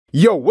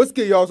Yo, what's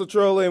good, y'all? It's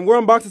Latrell, and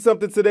we're unboxing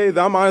something today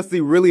that I'm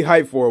honestly really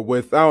hyped for.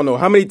 With, I don't know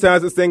how many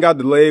times this thing got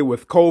delayed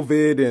with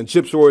COVID and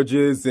chip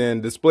shortages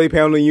and display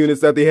panel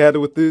units that they had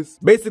with this.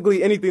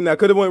 Basically, anything that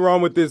could have went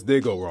wrong with this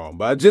did go wrong.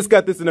 But I just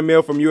got this in the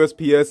mail from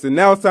USPS, and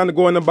now it's time to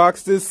go and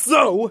unbox this.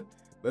 So,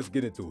 let's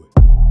get into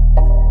it.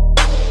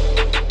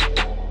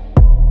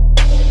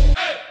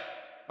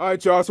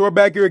 Alright, y'all, so we're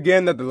back here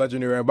again at the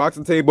legendary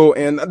unboxing table,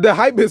 and the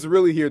hype is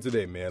really here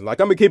today, man.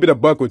 Like, I'm gonna keep it a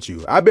buck with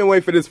you. I've been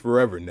waiting for this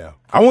forever now.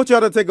 I want y'all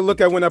to take a look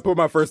at when I put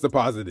my first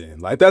deposit in.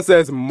 Like, that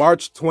says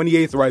March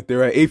 28th right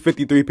there at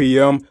 8:53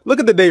 p.m. Look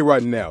at the date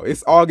right now.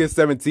 It's August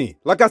 17th.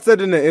 Like I said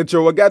in the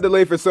intro, it got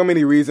delayed for so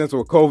many reasons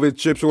with COVID,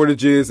 chip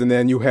shortages, and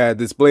then you had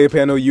display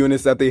panel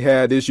units that they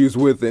had issues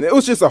with, and it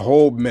was just a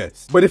whole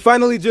mess. But it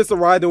finally just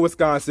arrived in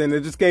Wisconsin.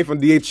 It just came from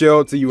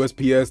DHL to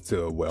USPS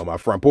to, well, my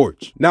front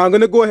porch. Now, I'm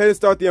gonna go ahead and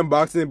start the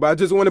unboxing, but I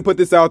just want to put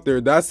this out there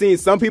that I've seen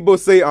some people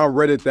say on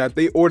Reddit that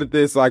they ordered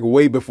this like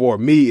way before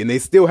me and they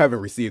still haven't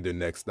received their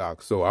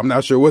NexDock. So I'm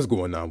not sure what's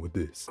going on with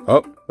this.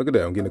 Oh, look at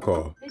that. I'm getting a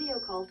call. Video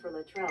call for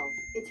Latrell.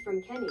 It's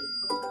from Kenny.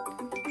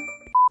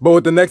 But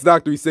with the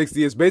NexDock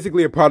 360, it's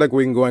basically a product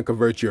where you can go and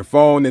convert your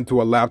phone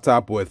into a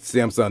laptop with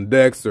Samsung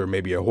DeX or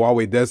maybe a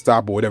Huawei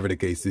desktop or whatever the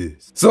case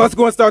is. So let's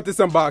go and start this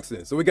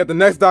unboxing. So we got the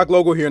NexDock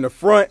logo here in the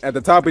front. At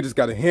the top, we just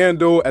got a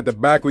handle. At the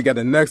back, we got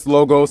the Next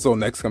logo, so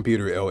Next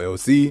Computer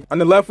LLC. On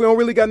the left, we don't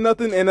really got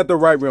nothing, and at the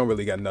right, we don't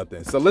really got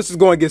nothing. So let's just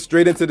go and get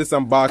straight into this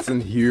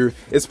unboxing here.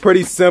 It's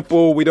pretty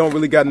simple. We don't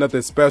really got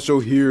nothing special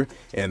here.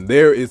 And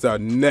there is our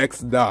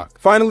NexDock.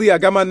 Finally, I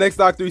got my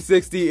NexDock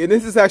 360, and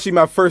this is actually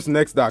my first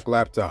NexDock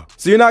laptop.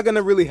 So you're not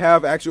gonna really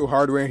have actual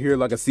hardware in here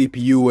like a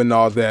CPU and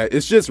all that.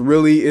 It's just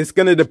really, it's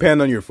gonna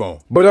depend on your phone.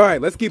 But all right,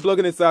 let's keep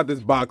looking inside this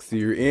box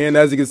here. And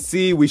as you can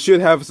see, we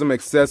should have some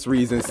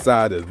accessories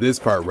inside of this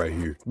part right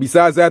here.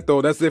 Besides that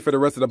though, that's it for the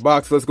rest of the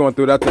box. Let's go and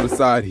throw that to the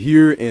side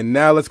here. And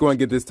now let's go and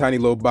get this tiny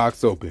little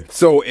box open.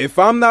 So if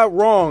I'm not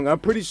wrong, I'm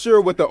pretty sure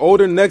with the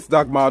older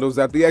NexDock models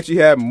that they actually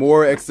had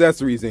more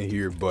accessories in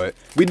here, but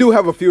we do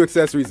have a few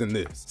accessories in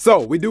this. So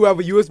we do have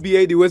a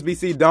USB-A to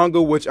USB-C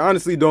dongle, which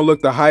honestly don't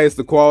look the highest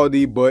of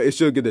quality, but it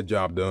should get the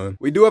job done.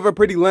 We do have a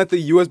pretty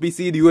lengthy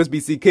USB-C to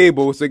USB-C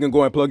cable, so you can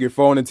go and plug your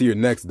phone into your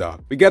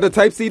NexDock. We got a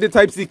Type-C to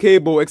Type-C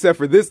cable, except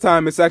for this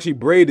time it's actually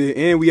braided,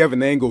 and we have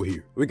an angle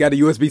here. We got a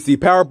USB-C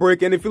power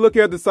brick, and if you look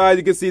here at the side,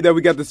 you can see that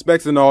we got the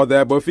specs and all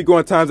that, but if you go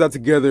and times that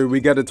together, we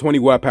got a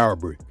 20-watt power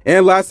brick.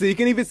 And lastly, you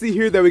can even see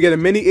here that we got a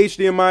mini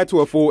HDMI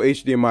to a full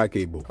HDMI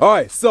cable.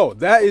 Alright, so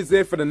that is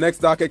it for the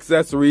NexDock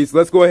accessories.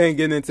 Let's go ahead and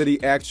get into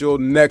the actual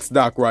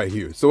NexDock right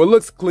here. So it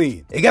looks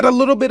clean. It got a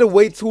little bit of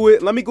weight to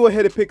it. Let me go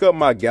ahead and pick up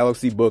my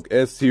Galaxy Book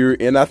S here,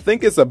 and I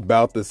think it's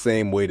about the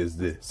same weight as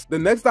this. The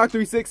NexDock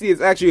 360 is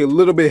actually a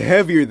little bit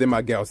heavier than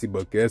my Galaxy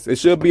Book S. It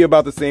should be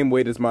about the same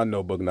weight as my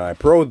Notebook 9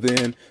 Pro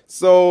then.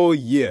 So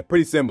yeah,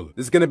 pretty similar.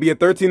 This is going to be a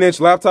 13-inch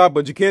laptop,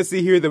 but you can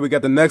see here that we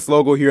got the Next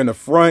logo here in the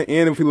front,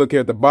 and if we look here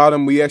at the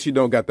bottom, we actually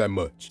don't got that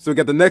much. So we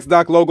got the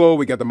NexDock logo,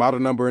 we got the model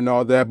number and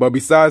all that, but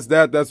besides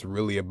that, that's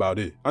really about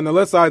it. On the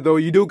left side though,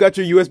 you do got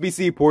your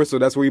USB-C port, so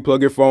that's where you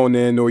plug your phone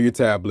in or your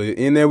tablet,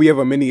 and then we have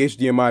a mini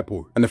HDMI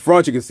port. On the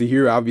front, you can see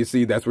here,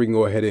 obviously, that's where you can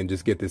go ahead and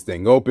just get this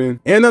thing open.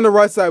 And on the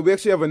right side, we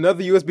actually have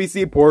another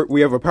USB-C port.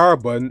 We have a power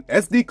button,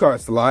 SD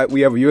card slot.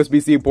 We have a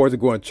USB-C port to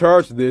go and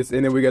charge this,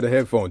 and then we got a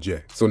headphone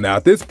jack. So now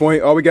at this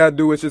point, all we gotta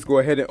do is just go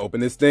ahead and open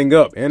this thing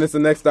up. And it's a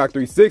NexDock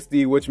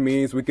 360, which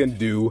means we can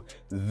do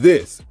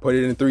this, put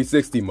it in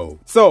 360 mode.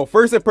 So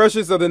first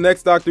impressions of the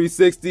NexDock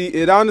 360,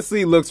 it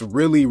honestly looks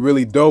really,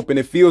 really dope, and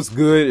it feels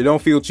good. It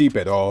don't feel cheap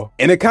at all.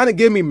 And it kind of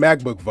gives me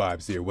MacBook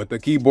vibes here with the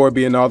keyboard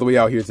being all the way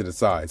out here to the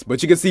sides.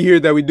 But you can see here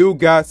that we do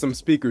got some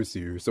speakers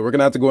here, so we're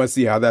gonna have to go and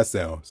see how that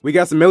sounds. We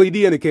got some LED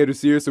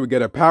indicators here, so we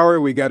got our power,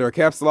 we got our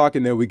caps lock,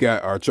 and then we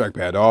got our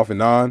trackpad off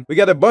and on. We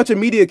got a bunch of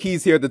media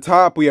keys here at the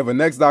top. We have a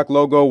NexDock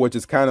logo, which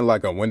is kind of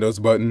like a Windows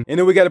button. And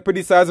then we got a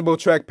pretty sizable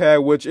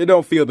trackpad, which it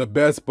don't feel the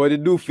best, but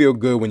it do feel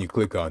good when you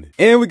click on it.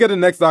 And we got a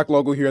NexDock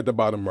logo here at the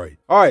bottom right.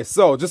 Alright,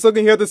 so just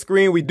looking here at the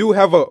screen, we do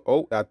have a,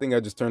 oh, I think I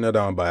just turned that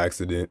on by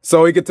accident.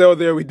 So you can tell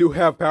there we do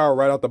have power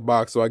right out the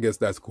box, so I guess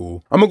that's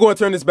cool. I'm gonna go and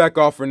turn this back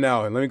off for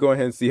now, and let me go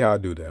ahead and see how I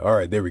do that.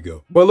 Alright, there we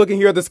go. But looking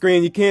here at the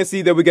screen, you can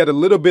see that we got a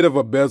little bit of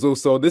a bezel,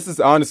 so this is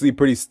honestly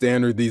pretty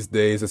standard these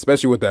days,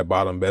 especially with that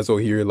bottom bezel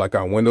here, like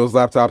on Windows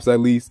laptops at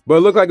least. But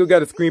it looks like we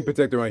got a screen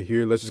protector right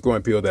here. Let's just go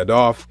and peel that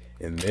off.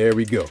 And there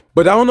we go.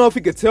 But I don't know if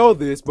you could tell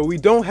this, but we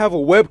don't have a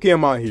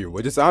webcam on here,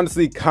 which is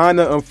honestly kind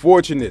of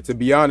unfortunate, to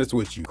be honest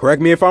with you.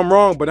 Correct me if I'm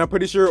wrong, but I'm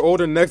pretty sure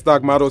older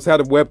NexDock models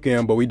had a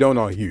webcam, but we don't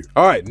on here.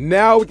 All right,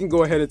 now we can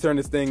go ahead and turn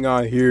this thing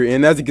on here.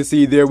 And as you can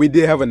see there, we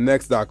did have a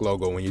NexDock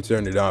logo when you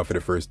turned it on for the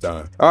first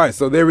time. All right,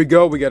 so there we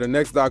go. We got a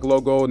NexDock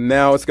logo.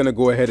 Now it's going to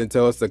go ahead and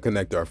tell us to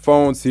connect our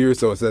phones here.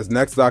 So it says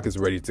NexDock is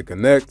ready to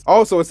connect.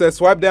 Also, it says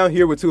swipe down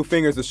here with 2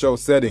 fingers to show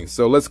settings.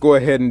 So let's go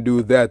ahead and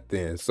do that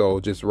then. So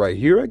just right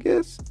here, I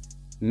guess.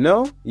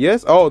 No?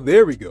 Yes? Oh,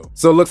 there we go.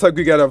 So it looks like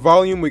we got a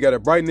volume, we got a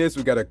brightness,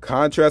 we got a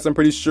contrast. I'm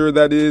pretty sure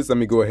that is. Let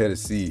me go ahead and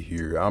see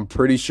here. I'm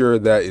pretty sure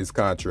that is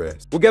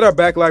contrast. We'll get our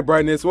backlight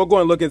brightness. We'll go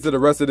and look into the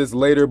rest of this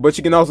later, but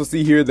you can also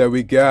see here that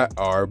we got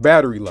our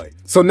battery life.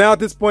 So now at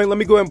this point, let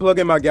me go ahead and plug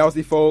in my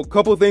Galaxy Fold.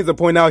 Couple things to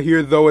point out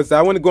here though is that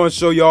I want to go and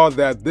show y'all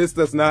that this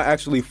does not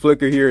actually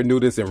flicker here and do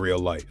this in real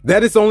life.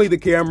 That is only the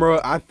camera.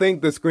 I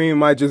think the screen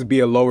might just be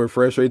a low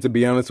refresh rate, to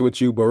be honest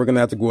with you, but we're gonna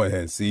have to go ahead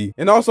and see.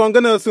 And also I'm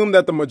gonna assume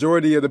that the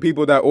majority of the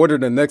people that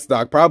ordered the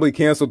NexDock probably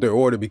canceled their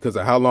order because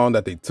of how long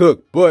that they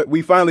took, but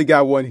we finally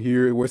got one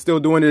here. We're still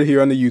doing it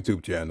here on the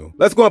YouTube channel.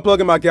 Let's go and plug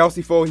in my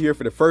Galaxy Fold here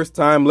for the first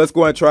time. Let's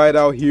go and try it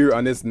out here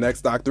on this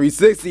NexDock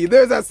 360.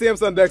 There's that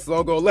Samsung DeX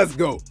logo. Let's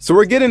go. So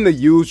we're getting the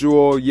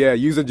usual, yeah,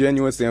 user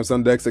genuine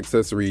Samsung DeX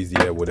accessories,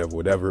 yeah,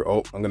 whatever.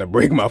 Oh, I'm gonna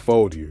break my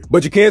fold here.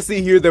 But you can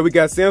see here that we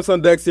got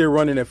Samsung DeX here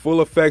running in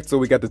full effect. So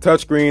we got the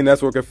touchscreen,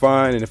 that's working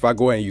fine. And if I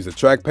go ahead and use a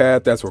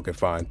trackpad, that's working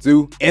fine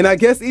too. And I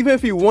guess even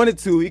if you wanted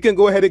to, you can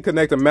go ahead and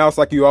connect a mouse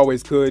like you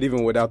always could,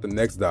 even without the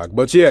NexDock.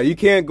 But yeah, you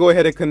can't go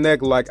ahead and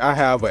connect like I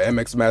have a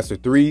MX Master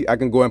 3. I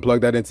can go and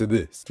plug that into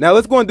this. Now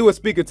let's go and do a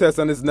speaker test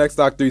on this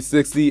NexDock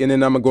 360, and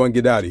then I'm gonna go and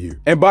get out of here.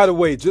 And by the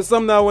way, just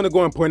something I want to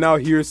go and point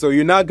out here, so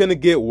you're not gonna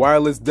get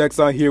wireless DeX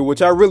on here,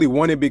 which I really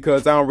wanted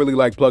because I don't really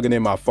like plugging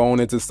in my phone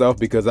into stuff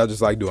because I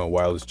just like doing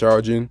wireless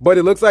charging. But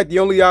it looks like the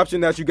only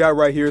option that you got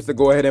right here is to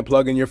go ahead and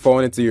plug in your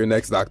phone into your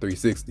NexDock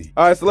 360.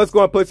 All right, so let's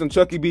go and play some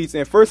Chucky beats.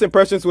 And first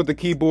impressions with the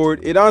keyboard,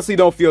 it honestly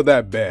don't feel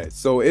that bad.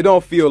 So it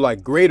don't feel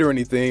like great or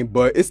anything,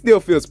 but it still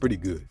feels pretty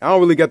good. I don't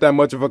really get that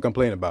much of a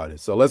complaint about it.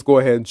 So let's go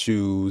ahead and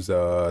choose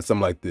something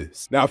like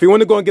this. Now, if you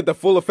want to go and get the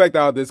full effect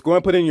out of this, go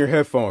and put in your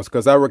headphones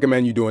because I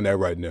recommend you doing that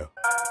right now.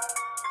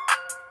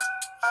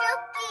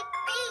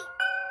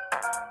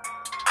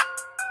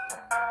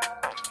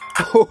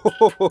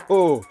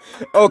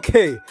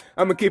 Okay,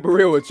 I'm gonna keep it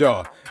real with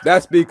y'all.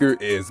 That speaker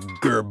is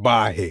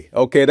garbage.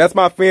 Okay, that's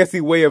my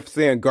fancy way of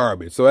saying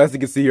garbage. So as you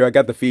can see here, I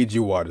got the Fiji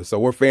water. So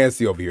we're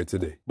fancy over here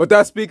today. But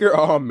that speaker,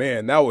 oh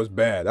man, that was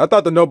bad. I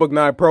thought the Notebook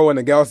 9 Pro and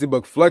the Galaxy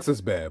Book Flex was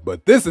bad,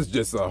 but this is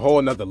just a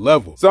whole nother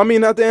level. So I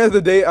mean, at the end of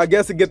the day, I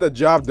guess to get the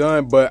job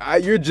done,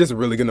 but you're just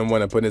really gonna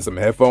want to put in some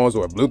headphones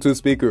or a Bluetooth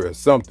speaker or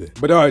something.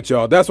 But all right,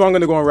 y'all, that's why I'm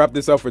gonna go and wrap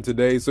this up for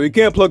today. So you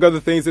can't plug other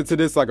things into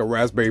this like a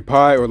Raspberry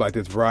Pi or like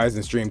this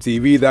Verizon Stream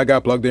TV that I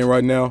got plugged in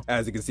right now,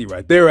 as you can see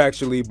right there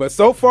actually. But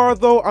so far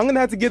though, I'm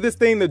gonna have to give this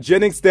thing the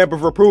Jennings stamp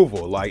of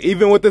approval. Like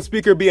even with the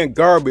speaker being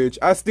garbage,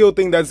 I still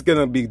think that's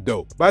gonna be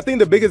dope. But I think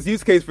the biggest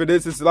use case for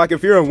this is like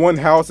if you're in one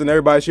house and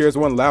everybody shares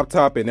one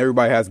laptop and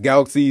everybody has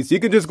Galaxies, you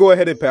can just go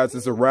ahead and pass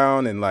this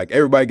around and like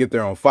everybody get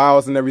their own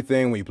files and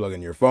everything when you plug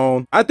in your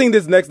phone. I think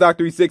this NexDock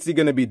 360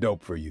 gonna be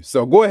dope for you.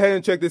 So go ahead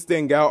and check this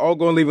thing out. I'll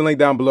go and leave a link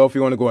down below if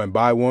you want to go and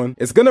buy one.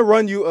 It's gonna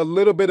run you a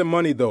little bit of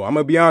money though. I'm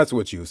gonna be honest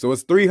with you. So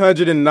it's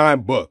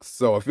 309 bucks.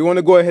 So if you want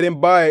to go ahead and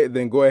buy it,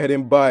 then go ahead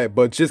and buy it.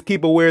 But just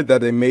keep aware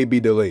that there may be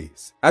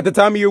delays. At the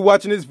time of you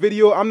watching this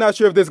video, I'm not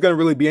sure if there's gonna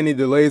really be any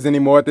delays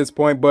anymore at this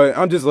point, but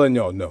I'm just letting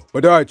y'all know.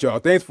 But alright y'all,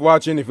 thanks for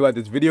watching. If you like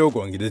this video,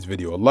 go and give this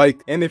video a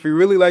like. And if you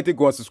really liked it,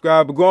 go and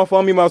subscribe. But go and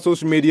follow me on my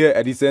social media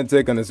at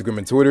DeXLapdock on Instagram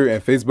and Twitter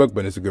and Facebook,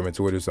 but Instagram and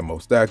Twitter is the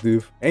most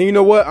active. And you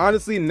know what?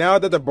 Honestly, now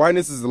that the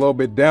brightness is a little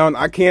bit down,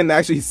 I can't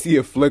actually see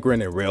it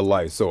flickering in real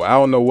life. So I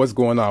don't know what's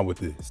going on with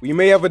this. We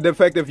may have a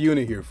defective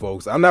unit here,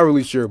 folks. I'm not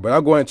really sure, but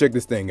I'll go ahead and check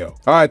this thing out.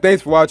 Alright,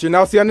 thanks for watching.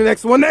 I'll see you on the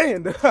next one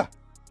and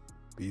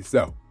peace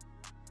out.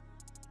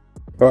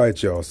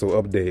 Alright y'all,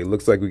 so update,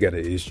 looks like we got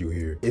an issue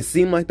here. It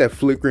seemed like that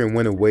flickering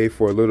went away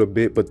for a little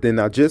bit, but then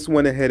I just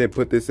went ahead and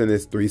put this in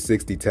this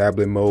 360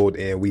 tablet mode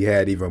and we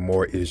had even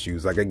more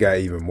issues, like it got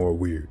even more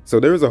weird. So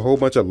there was a whole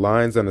bunch of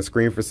lines on the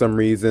screen for some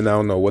reason. I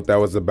don't know what that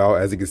was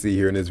about, as you can see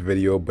here in this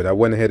video, but I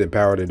went ahead and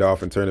powered it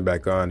off and turned it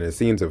back on and it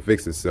seemed to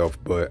fix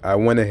itself, but I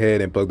went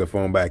ahead and plugged the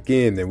phone back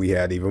in and we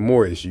had even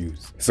more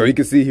issues. So you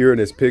can see here in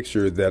this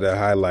picture that I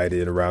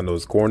highlighted around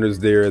those corners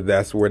there,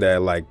 that's where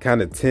that like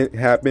kind of tint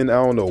happened.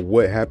 I don't know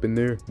what happened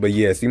there. But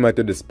yeah, it seemed like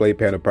the display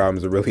panel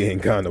problems really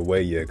ain't gone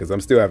away yet because I'm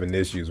still having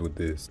issues with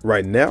this.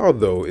 Right now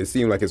though, it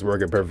seemed like it's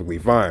working perfectly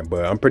fine,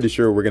 but I'm pretty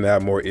sure we're gonna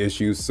have more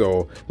issues,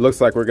 so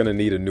looks like we're gonna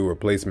need a new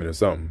replacement or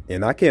something.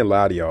 And I can't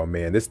lie to y'all,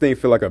 man, this thing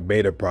feel like a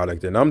beta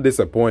product and I'm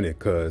disappointed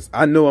because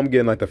I know I'm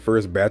getting like the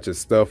first batch of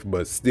stuff,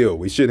 but still,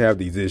 we shouldn't have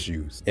these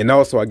issues. And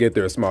also I get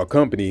they're a small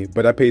company,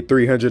 but I paid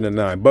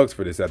 309 bucks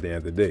for this at the end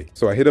of the day.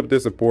 So I hit up their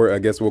support. I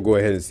guess we'll go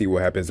ahead and see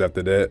what happens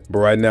after that. But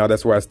right now,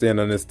 that's where I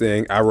stand on this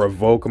thing. I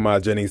revoke my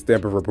Jennings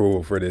stamp of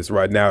approval for this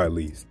right now at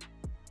least.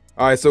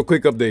 Alright, so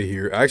quick update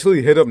here. I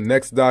actually hit up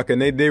NexDock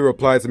and they did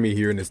reply to me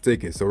here in this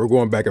ticket, so we're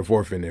going back and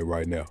forth in it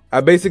right now.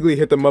 I basically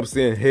hit them up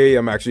saying, hey,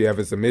 I'm actually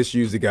having some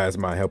issues, you guys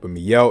mind helping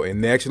me out,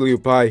 and they actually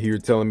replied here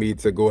telling me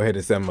to go ahead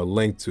and send them a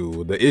link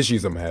to the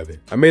issues I'm having.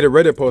 I made a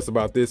Reddit post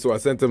about this, so I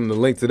sent them the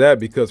link to that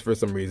because for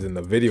some reason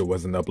the video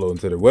wasn't uploading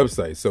to their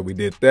website, so we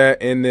did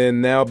that, and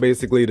then now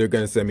basically they're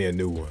gonna send me a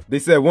new one. They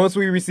said once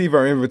we receive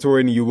our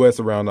inventory in the US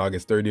around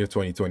August 30th,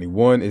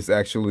 2021, it's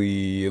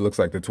actually, it looks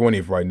like the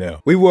 20th right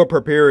now, we will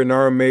prepare an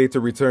RMA to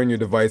return your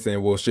device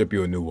and we'll ship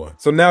you a new one.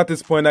 So now at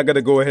this point, I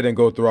gotta go ahead and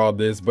go through all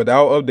this, but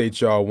I'll update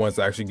y'all once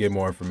I actually get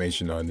more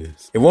information on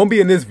this. It won't be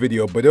in this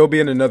video, but it'll be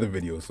in another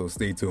video, so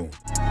stay tuned.